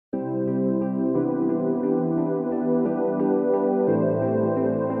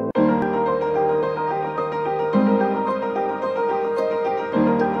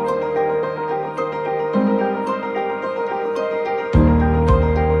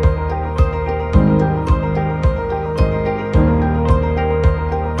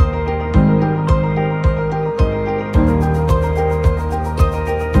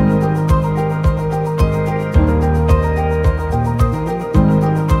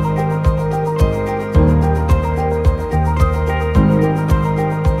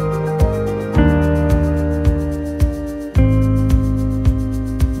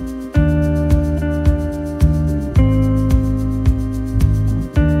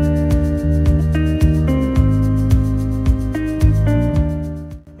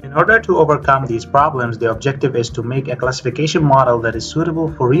In order to overcome these problems, the objective is to make a classification model that is suitable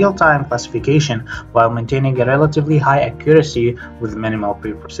for real-time classification while maintaining a relatively high accuracy with minimal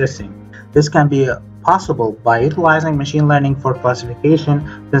pre-processing. This can be possible by utilizing machine learning for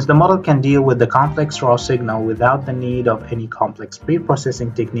classification, since the model can deal with the complex raw signal without the need of any complex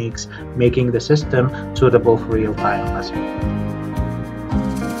pre-processing techniques, making the system suitable for real-time classification.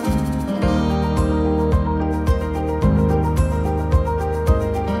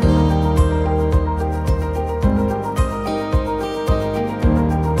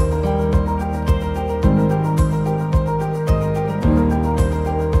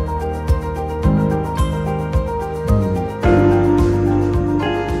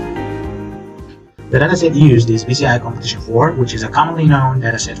 The dataset used is BCI Competition IV, which is a commonly known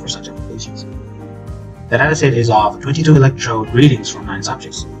dataset for such applications. The dataset is of 22 electrode readings from 9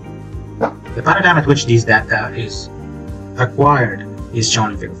 subjects. The paradigm at which these data is acquired is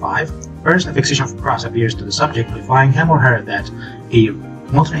shown in Figure 5. First, a fixation cross appears to the subject, notifying him or her that a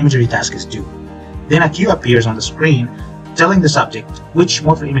motor imagery task is due. Then a cue appears on the screen, telling the subject which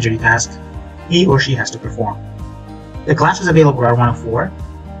motor imagery task he or she has to perform. The classes available are 1 of 4.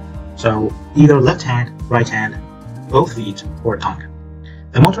 So either left hand, right hand, both feet, or tongue.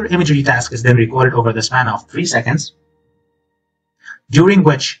 The motor imagery task is then recorded over the span of 3 seconds, during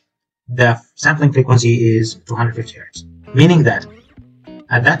which the sampling frequency is 250 Hz, meaning that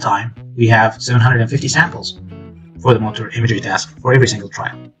at that time we have 750 samples for the motor imagery task for every single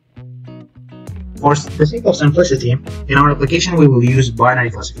trial. For the sake of simplicity, in our application we will use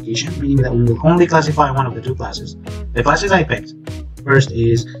binary classification, meaning that we will only classify one of the 2 classes. The classes I picked, first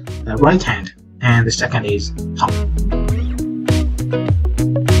is right hand, and the second is tongue.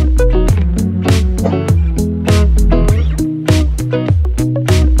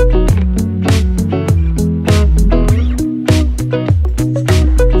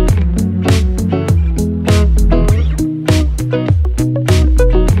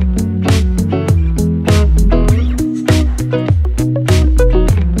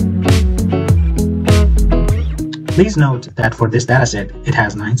 Please note that for this dataset, it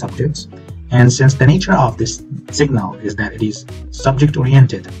has 9 subjects, and since the nature of this signal is that it is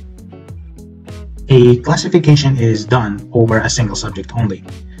subject-oriented, a classification is done over a single subject only.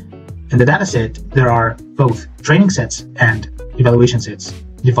 In the dataset, there are both training sets and evaluation sets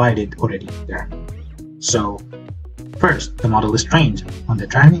divided already there. So, first, the model is trained on the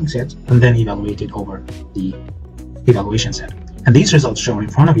training set and then evaluated over the evaluation set. And these results shown in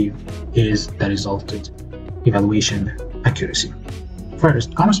front of you is the resulted evaluation accuracy.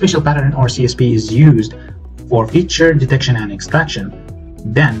 First, common spatial pattern or CSP is used for feature detection and extraction.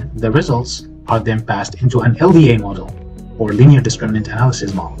 Then the results are then passed into an LDA model or linear discriminant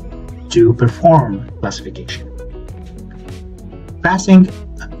analysis model to perform classification. Passing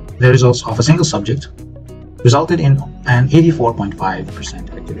the results of a single subject resulted in an 84.5%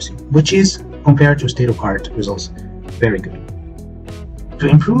 accuracy, which is, compared to state-of-art results, very good. To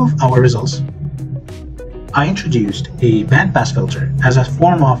improve our results, I introduced a bandpass filter as a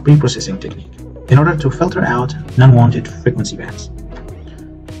form of pre-processing technique in order to filter out non-wanted frequency bands.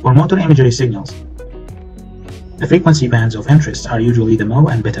 For motor imagery signals, the frequency bands of interest are usually the MO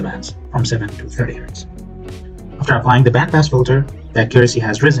and beta bands from 7 to 30 Hz. After applying the bandpass filter, the accuracy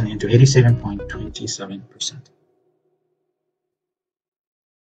has risen into 87.27%.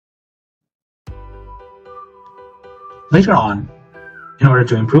 Later on, in order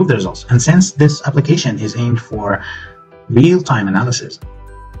to improve the results, and since this application is aimed for real-time analysis,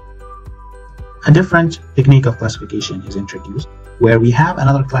 a different technique of classification is introduced, where we have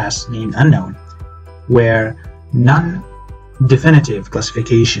another class named unknown, where non-definitive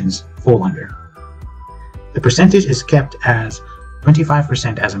classifications fall under. The percentage is kept as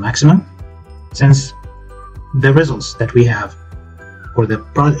 25% as a maximum, since the results that we have, or the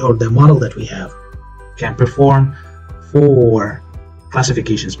model that we have, can perform 4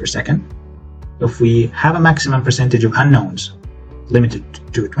 classifications per second. If we have a maximum percentage of unknowns limited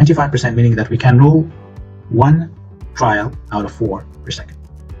to 25%, meaning that we can rule 1 trial out of 4 per second.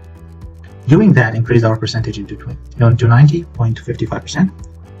 Doing that increased our percentage into 90.55%,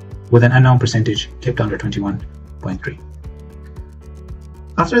 with an unknown percentage kept under 21.3.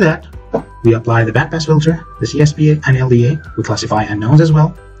 After that, we apply the bandpass filter, the CSP and LDA. We classify unknowns as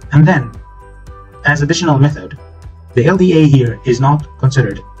well, and then, as additional method, the LDA here is not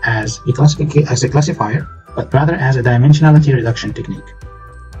considered as a classifier, but rather as a dimensionality reduction technique.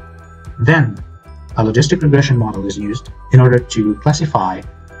 Then, a logistic regression model is used in order to classify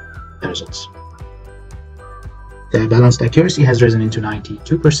the results. The balanced accuracy has risen into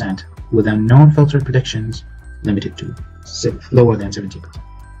 92%, with unknown filter predictions limited to lower than 70%.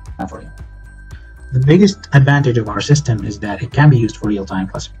 for you. The biggest advantage of our system is that it can be used for real-time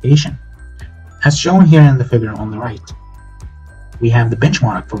classification. As shown here in the figure on the right, we have the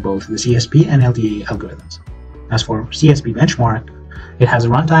benchmark for both the CSP and LDA algorithms. As for CSP benchmark, it has a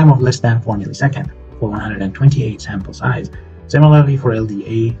runtime of less than 4 milliseconds for 128 sample size. Similarly, for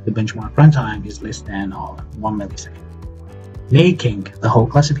LDA, the benchmark runtime is less than 1 millisecond, making the whole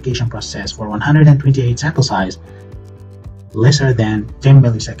classification process for 128 sample size lesser than 10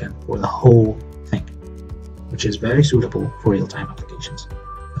 milliseconds for the whole thing, which is very suitable for real-time applications.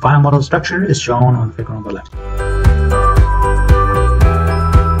 The final model structure is shown on the figure on the left.